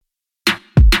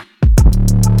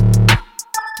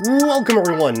Welcome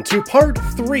everyone to part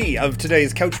 3 of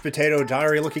today's Couch Potato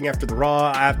Diary, looking at the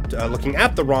Raw after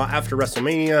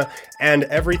WrestleMania and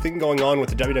everything going on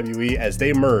with the WWE as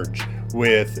they merge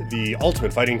with the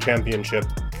Ultimate Fighting Championship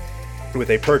with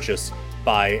a purchase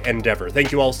by Endeavor.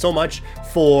 Thank you all so much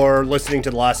for listening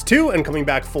to the last two and coming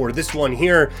back for this one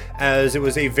here, as it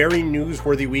was a very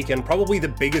newsworthy weekend, probably the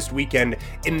biggest weekend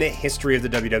in the history of the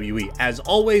WWE. As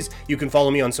always, you can follow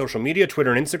me on social media,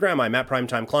 Twitter and Instagram. I'm at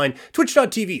Primetime Klein,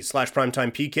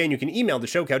 twitch.tv/primetimepk, and you can email the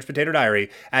show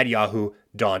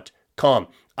couchpotatodiary@yahoo.com.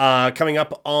 Coming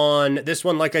up on this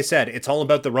one, like I said, it's all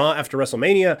about the Raw after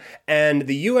WrestleMania and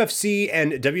the UFC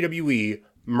and WWE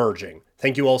merging.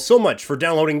 Thank you all so much for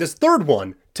downloading this third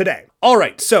one today. All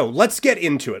right, so let's get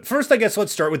into it. First, I guess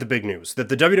let's start with the big news that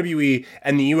the WWE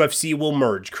and the UFC will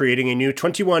merge, creating a new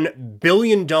 $21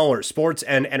 billion sports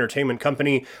and entertainment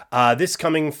company. This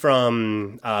coming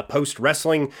from Post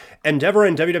Wrestling. Endeavor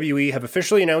and WWE have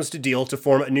officially announced a deal to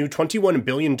form a new $21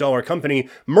 billion company,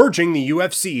 merging the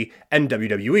UFC and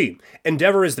WWE.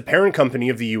 Endeavor is the parent company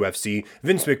of the UFC.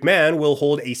 Vince McMahon will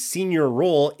hold a senior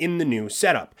role in the new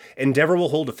setup. Endeavor will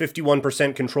hold a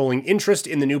 51% controlling interest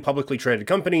in the new publicly traded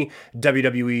company.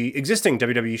 Existing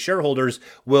WWE shareholders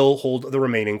will hold the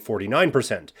remaining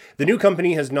 49%. The new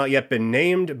company has not yet been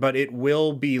named, but it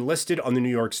will be listed on the New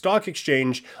York Stock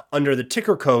Exchange under the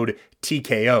ticker code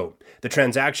TKO. The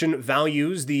transaction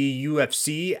values the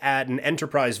UFC at an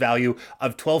enterprise value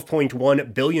of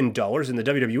 $12.1 billion and the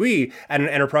WWE at an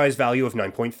enterprise value of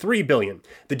 $9.3 billion.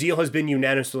 The deal has been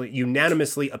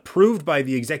unanimously approved by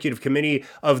the executive committee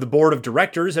of the board of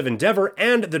directors of Endeavor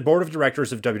and the board of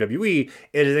directors of WWE.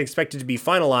 It is expected to be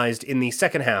finalized in the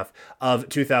second half of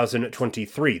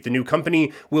 2023. The new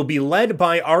company will be led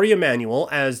by Ari Emanuel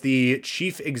as the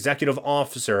chief executive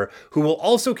officer, who will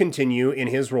also continue in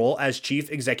his role as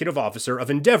chief executive officer of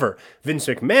Endeavor. Vince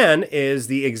McMahon is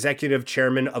the executive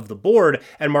chairman of the board,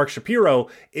 and Mark Shapiro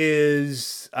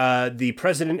is the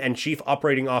president and chief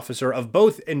operating officer of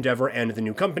both Endeavor and the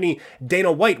new company.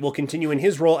 Dana White will continue in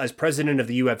his role as president of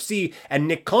the UFC, and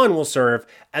Nick Khan will serve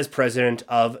as president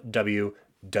of WWE.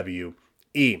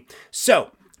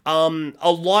 So,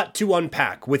 a lot to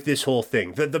unpack with this whole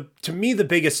thing. To me, the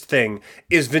biggest thing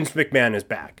is Vince McMahon is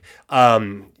back.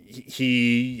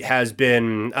 He has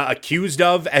been accused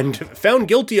of and found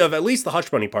guilty of, at least the Hush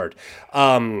Money part,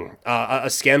 a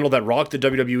scandal that rocked the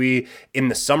WWE in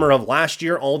the summer of last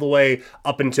year all the way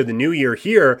up into the new year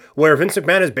here, where Vince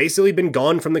McMahon has basically been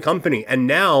gone from the company. And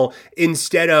now,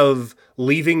 instead of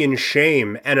leaving in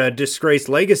shame and a disgraced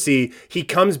legacy, he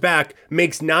comes back,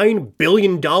 makes $9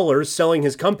 billion selling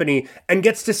his company, and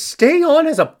gets to stay on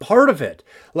as a part of it.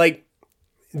 Like,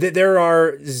 there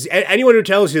are anyone who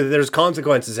tells you that there's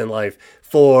consequences in life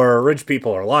for rich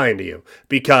people are lying to you,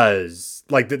 because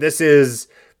like this is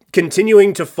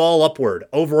continuing to fall upward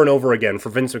over and over again for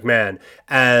Vince McMahon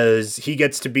as he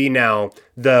gets to be now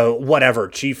the whatever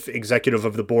chief executive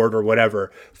of the board or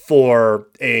whatever for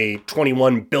a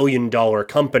 $21 billion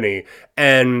company,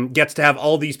 and gets to have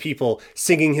all these people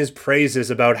singing his praises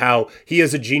about how he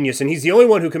is a genius and he's the only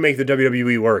one who can make the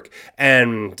WWE work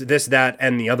and this, that,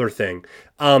 and the other thing.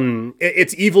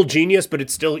 It's evil genius, but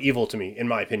it's still evil to me, in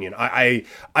my opinion. I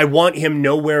want him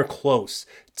nowhere close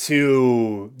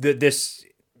to this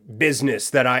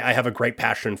business that I have a great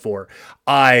passion for.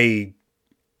 I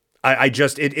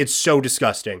just, it's so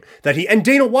disgusting that and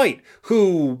Dana White,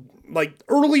 who like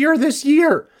earlier this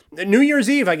year, New Year's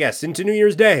Eve, I guess, into New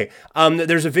Year's Day,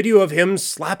 there's a video of him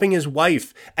slapping his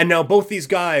wife, and now both these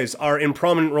guys are in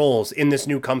prominent roles in this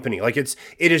new company. Like it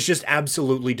is just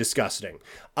absolutely disgusting.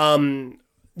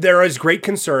 There is great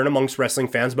concern amongst wrestling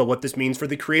fans about what this means for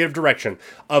the creative direction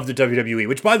of the WWE,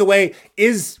 which, by the way,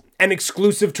 is an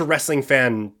exclusive to wrestling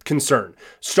fan concern.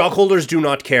 Stockholders do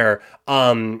not care.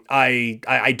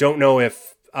 I don't know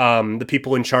if the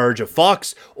people in charge of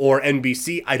Fox or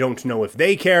NBC, I don't know if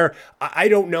they care. I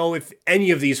don't know if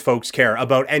any of these folks care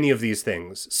about any of these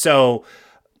things. So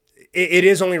it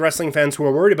is only wrestling fans who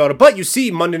are worried about it. But you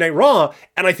see Monday Night Raw,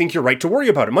 and I think you're right to worry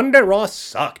about it. Monday Night Raw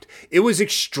sucked. It was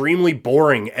extremely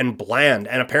boring and bland,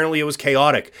 and apparently it was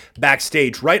chaotic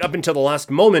backstage right up until the last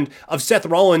moment of Seth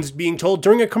Rollins being told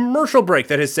during a commercial break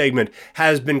that his segment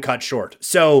has been cut short.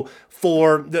 So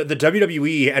for the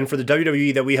WWE and for the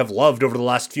WWE that we have loved over the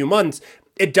last few months,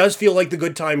 it does feel like the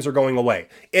good times are going away.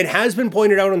 It has been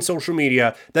pointed out on social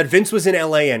media that Vince was in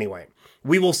LA anyway.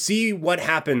 We will see what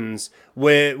happens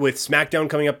with SmackDown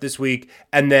coming up this week,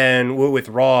 and then with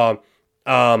Raw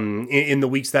in the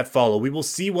weeks that follow. We will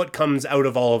see what comes out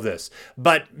of all of this.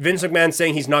 But Vince McMahon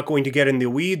saying he's not going to get in the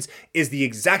weeds is the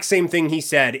exact same thing he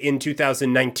said in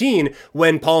 2019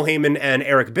 when Paul Heyman and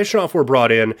Eric Bischoff were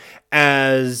brought in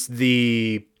as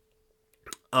the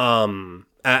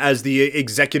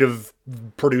executive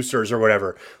producers or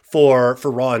whatever for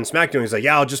Raw and SmackDown. He's like,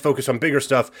 yeah, I'll just focus on bigger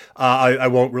stuff. I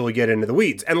won't really get into the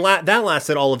weeds. And that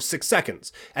lasted all of 6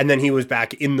 seconds. And then he was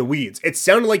back in the weeds. It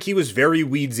sounded like he was very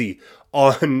weedsy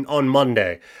on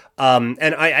Monday.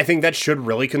 And I think that should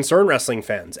really concern wrestling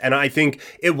fans. And I think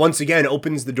it once again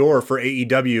opens the door for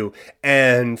AEW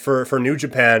and for New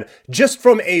Japan, just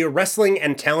from a wrestling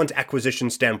and talent acquisition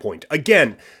standpoint.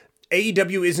 Again,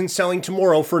 AEW isn't selling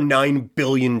tomorrow for $9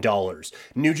 billion.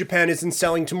 New Japan isn't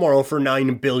selling tomorrow for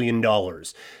 $9 billion.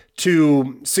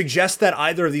 To suggest that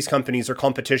either of these companies are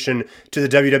competition to the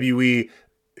WWE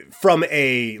from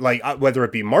a, like, whether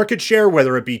it be market share,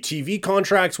 whether it be TV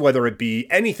contracts, whether it be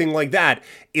anything like that,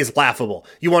 is laughable.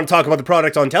 You want to talk about the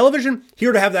product on television?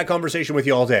 Here to have that conversation with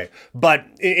you all day. But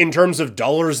in terms of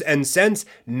dollars and cents,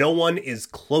 no one is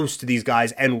close to these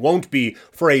guys and won't be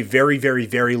for a very, very,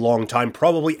 very long time.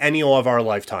 Probably any of our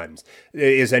lifetimes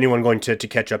is anyone going to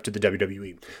catch up to the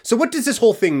WWE. So what does this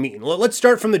whole thing mean? Let's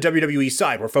start from the WWE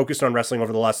side. We're focused on wrestling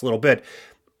over the last little bit.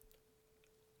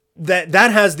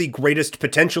 That has the greatest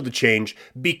potential to change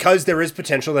because there is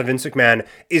potential that Vince McMahon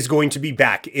is going to be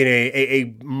back in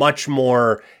a much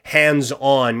more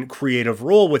hands-on creative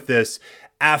role with this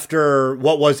after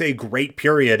what was a great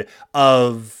period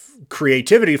of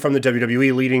creativity from the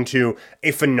WWE leading to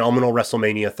a phenomenal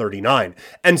WrestleMania 39.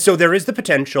 And so there is the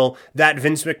potential that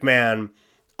Vince McMahon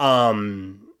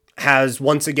has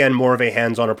once again more of a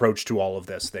hands-on approach to all of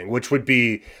this thing, which would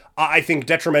be, I think,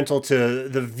 detrimental to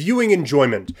the viewing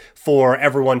enjoyment for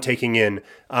everyone taking in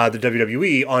the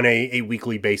WWE on a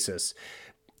weekly basis.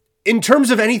 In terms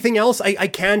of anything else, I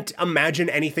can't imagine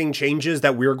anything changes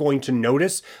that we're going to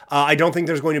notice. I don't think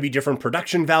there's going to be different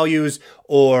production values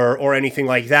or anything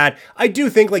like that. I do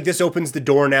think like this opens the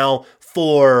door now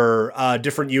for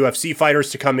different UFC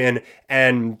fighters to come in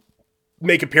and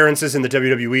make appearances in the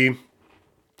WWE.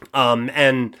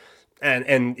 And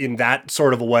in that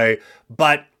sort of a way,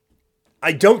 but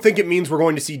I don't think it means we're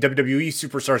going to see WWE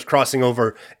superstars crossing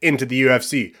over into the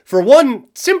UFC. For one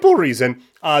simple reason,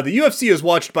 the UFC is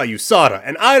watched by USADA,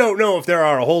 and I don't know if there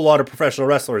are a whole lot of professional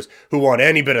wrestlers who want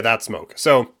any bit of that smoke.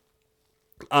 So,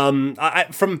 from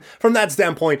that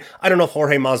standpoint, I don't know if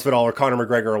Jorge Masvidal or Conor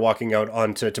McGregor are walking out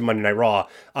onto Monday Night Raw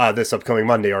this upcoming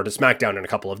Monday or to SmackDown in a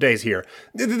couple of days here.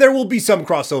 There will be some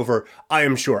crossover, I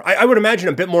am sure. I would imagine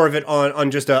a bit more of it on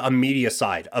just a media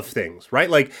side of things, right?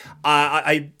 Like,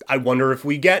 I wonder if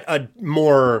we get a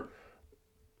more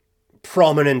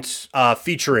prominent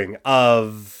featuring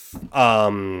of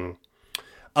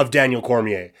Daniel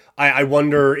Cormier. I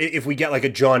wonder if we get like a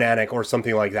John Anik or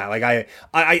something like that. Like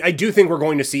I do think we're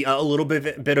going to see a little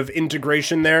bit of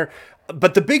integration there.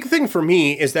 But the big thing for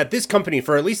me is that this company,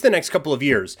 for at least the next couple of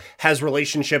years, has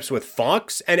relationships with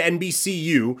Fox and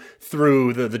NBCU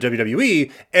through the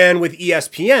WWE and with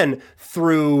ESPN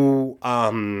through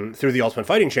the Ultimate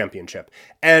Fighting Championship.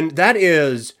 And that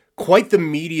is quite the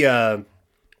media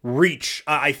reach,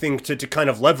 I think, to kind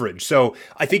of leverage. So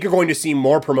I think you're going to see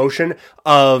more promotion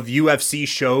of UFC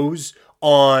shows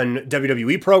on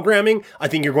WWE programming. I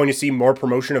think you're going to see more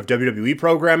promotion of WWE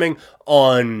programming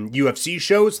on UFC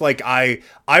shows. Like I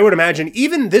would imagine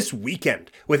even this weekend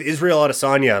with Israel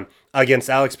Adesanya against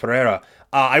Alex Pereira,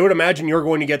 I would imagine you're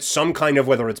going to get some kind of,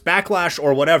 whether it's backlash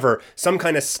or whatever, some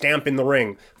kind of stamp in the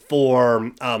ring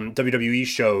for WWE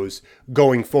shows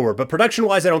going forward. But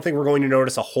production-wise, I don't think we're going to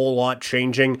notice a whole lot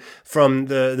changing from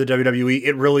the WWE.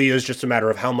 It really is just a matter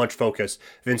of how much focus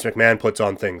Vince McMahon puts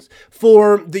on things.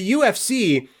 For the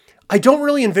UFC, I don't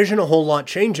really envision a whole lot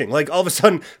changing. Like, all of a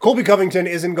sudden, Colby Covington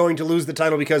isn't going to lose the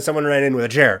title because someone ran in with a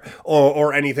chair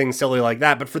or anything silly like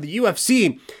that. But for the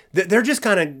UFC, they're just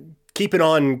kind of keeping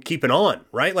on,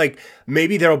 right? Like,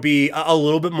 maybe there'll be a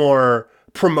little bit more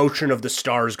promotion of the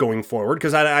stars going forward,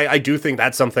 because I do think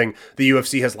that's something the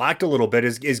UFC has lacked a little bit,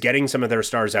 is getting some of their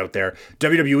stars out there.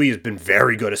 WWE has been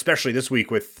very good, especially this week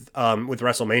with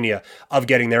WrestleMania, of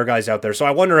getting their guys out there. So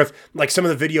I wonder if like some of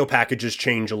the video packages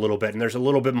change a little bit and there's a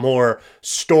little bit more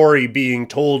story being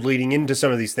told leading into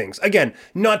some of these things. Again,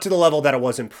 not to the level that it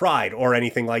was in Pride or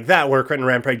anything like that, where Quentin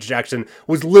Rampage Jackson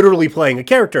was literally playing a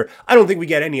character. I don't think we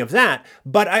get any of that,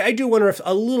 but I do wonder if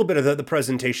a little bit of the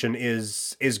presentation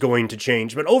is going to change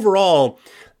change. But overall,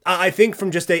 I think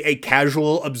from just a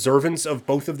casual observance of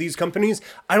both of these companies,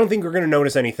 I don't think we're going to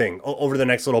notice anything over the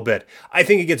next little bit. I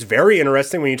think it gets very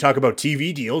interesting when you talk about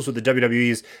TV deals with the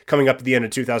WWE's coming up at the end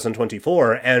of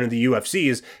 2024 and the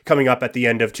UFC's coming up at the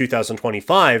end of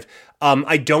 2025.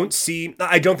 I don't think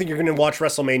you're going to watch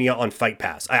WrestleMania on Fight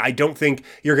Pass. I don't think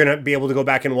you're going to be able to go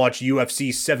back and watch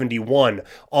UFC 71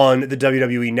 on the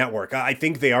WWE Network. I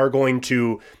think they are going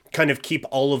to kind of keep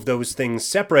all of those things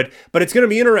separate, but it's going to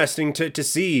be interesting to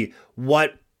see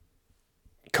what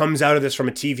comes out of this from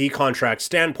a TV contract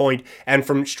standpoint and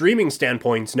from streaming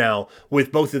standpoints now,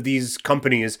 with both of these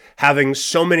companies having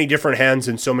so many different hands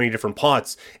and so many different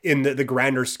pots in the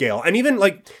grander scale. And even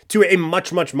like to a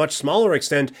much, much, much smaller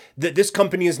extent, that this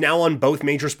company is now on both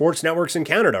major sports networks in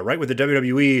Canada, right? With the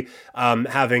WWE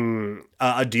having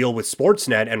a deal with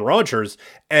Sportsnet and Rogers,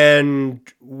 and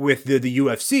with the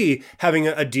UFC having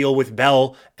a deal with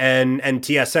Bell and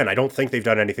TSN. I don't think they've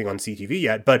done anything on CTV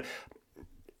yet, but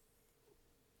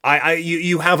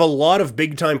you have a lot of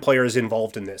big time players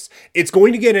involved in this. It's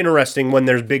going to get interesting when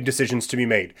there's big decisions to be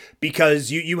made,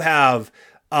 because you have,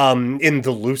 in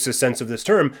the loosest sense of this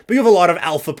term, but you have a lot of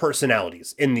alpha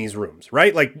personalities in these rooms,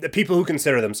 right? Like the people who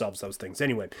consider themselves those things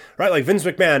anyway, right? Like Vince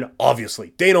McMahon,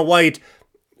 obviously. Dana White,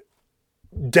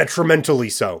 detrimentally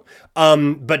so.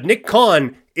 But Nick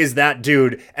Khan is that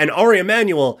dude, and Ari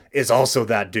Emanuel is also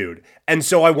that dude. And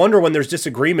so I wonder, when there's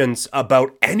disagreements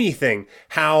about anything,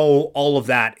 how all of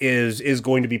that is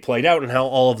going to be played out and how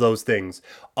all of those things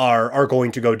are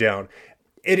going to go down.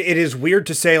 It is weird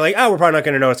to say, like, we're probably not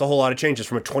going to notice a whole lot of changes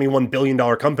from a $21 billion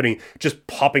company just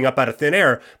popping up out of thin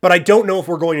air. But I don't know if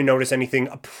we're going to notice anything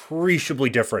appreciably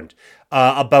different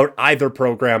about either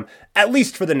program, at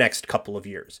least for the next couple of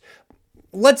years.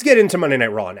 Let's get into Monday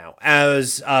Night Raw now,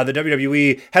 as the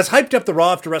WWE has hyped up the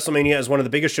Raw after WrestleMania as one of the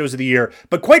biggest shows of the year,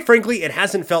 but quite frankly, it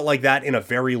hasn't felt like that in a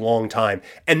very long time.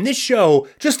 And this show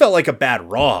just felt like a bad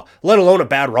Raw, let alone a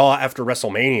bad Raw after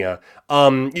WrestleMania.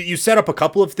 You set up a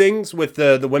couple of things with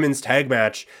the women's tag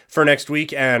match for next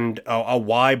week and a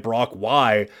why Brock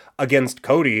why against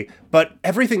Cody, but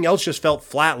everything else just felt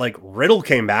flat. Like Riddle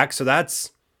came back, so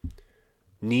that's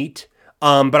neat.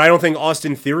 But I don't think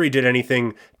Austin Theory did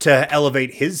anything to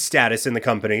elevate his status in the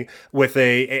company with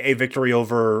a victory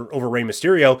over Rey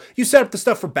Mysterio. You set up the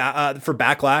stuff for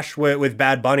Backlash with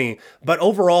Bad Bunny, but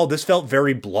overall this felt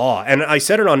very blah. And I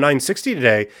said it on 960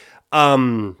 today.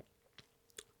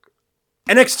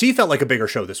 NXT felt like a bigger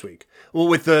show this week,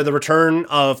 with the return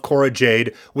of Cora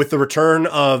Jade, with the return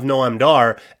of Noam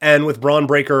Dar, and with Braun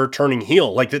Breaker turning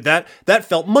heel. Like that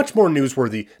felt much more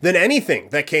newsworthy than anything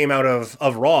that came out of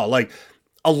Raw. Like,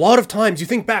 a lot of times, you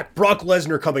think back, Brock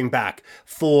Lesnar coming back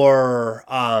for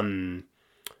the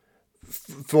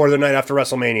night after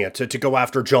WrestleMania to go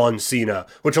after John Cena,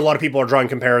 which a lot of people are drawing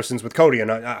comparisons with Cody,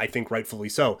 and I think rightfully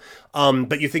so.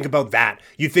 But you think about that.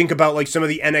 You think about like some of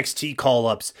the NXT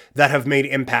call-ups that have made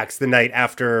impacts the night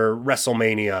after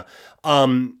WrestleMania.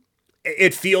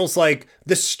 It feels like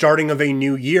the starting of a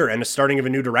new year and the starting of a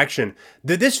new direction.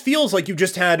 This feels like you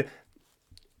just had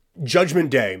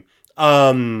Judgment Day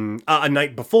a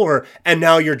night before, and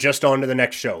now you're just on to the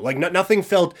next show. Like nothing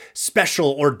felt special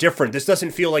or different. This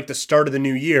doesn't feel like the start of the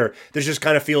new year. This just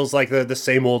kind of feels like the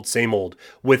same old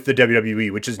with the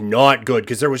WWE, which is not good,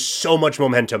 because there was so much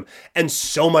momentum and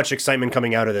so much excitement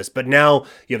coming out of this. But now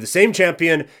you have the same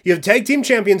champion, you have tag team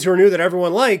champions who are new that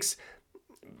everyone likes.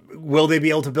 Will they be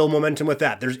able to build momentum with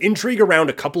that? There's intrigue around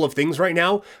a couple of things right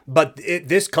now, but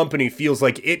this company feels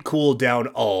like it cooled down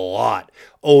a lot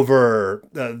over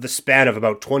the span of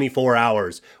about 24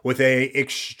 hours with a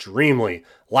extremely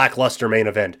lackluster main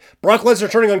event. Brock Lesnar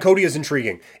turning on Cody is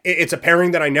intriguing. It's a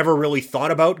pairing that I never really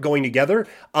thought about going together,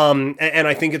 and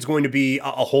I think it's going to be a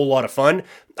whole lot of fun.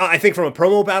 I think from a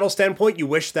promo battle standpoint, you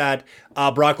wish that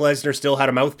Brock Lesnar still had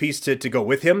a mouthpiece to go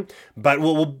with him, but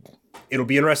it'll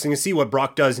be interesting to see what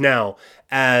Brock does now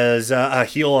as a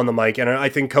heel on the mic. And I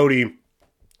think Cody,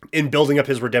 in building up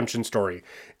his redemption story,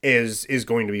 is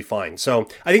going to be fine. So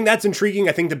I think that's intriguing.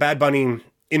 I think the Bad Bunny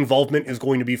involvement is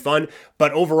going to be fun.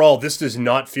 But overall, this does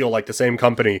not feel like the same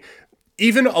company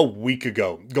even a week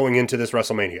ago going into this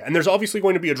WrestleMania. And there's obviously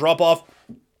going to be a drop-off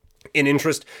in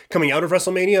interest coming out of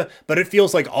WrestleMania, but it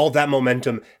feels like all that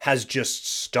momentum has just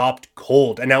stopped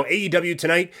cold. And now AEW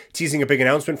tonight teasing a big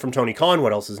announcement from Tony Khan.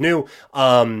 What else is new?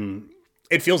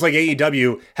 it feels like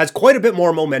AEW has quite a bit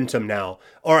more momentum now,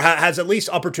 or has at least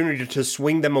opportunity to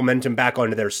swing the momentum back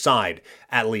onto their side,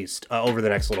 at least, over the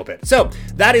next little bit. So,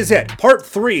 that is it. Part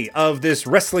 3 of this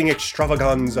wrestling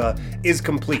extravaganza is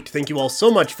complete. Thank you all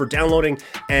so much for downloading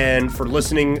and for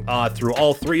listening through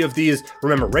all 3 of these.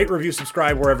 Remember, rate, review,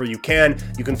 subscribe wherever you can.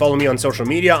 You can follow me on social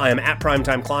media. I am at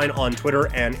Primetime Klein on Twitter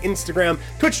and Instagram,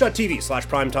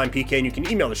 twitch.tv/primetimepk, and you can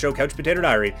email the show,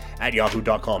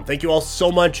 couchpotatodiary@yahoo.com. Thank you all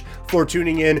so much for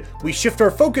tuning in. We shift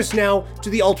our focus now to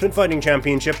the Ultimate Fighting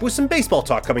Championship with some baseball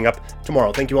talk coming up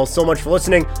tomorrow. Thank you all so much for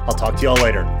listening. I'll talk to you all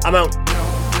later. I'm out.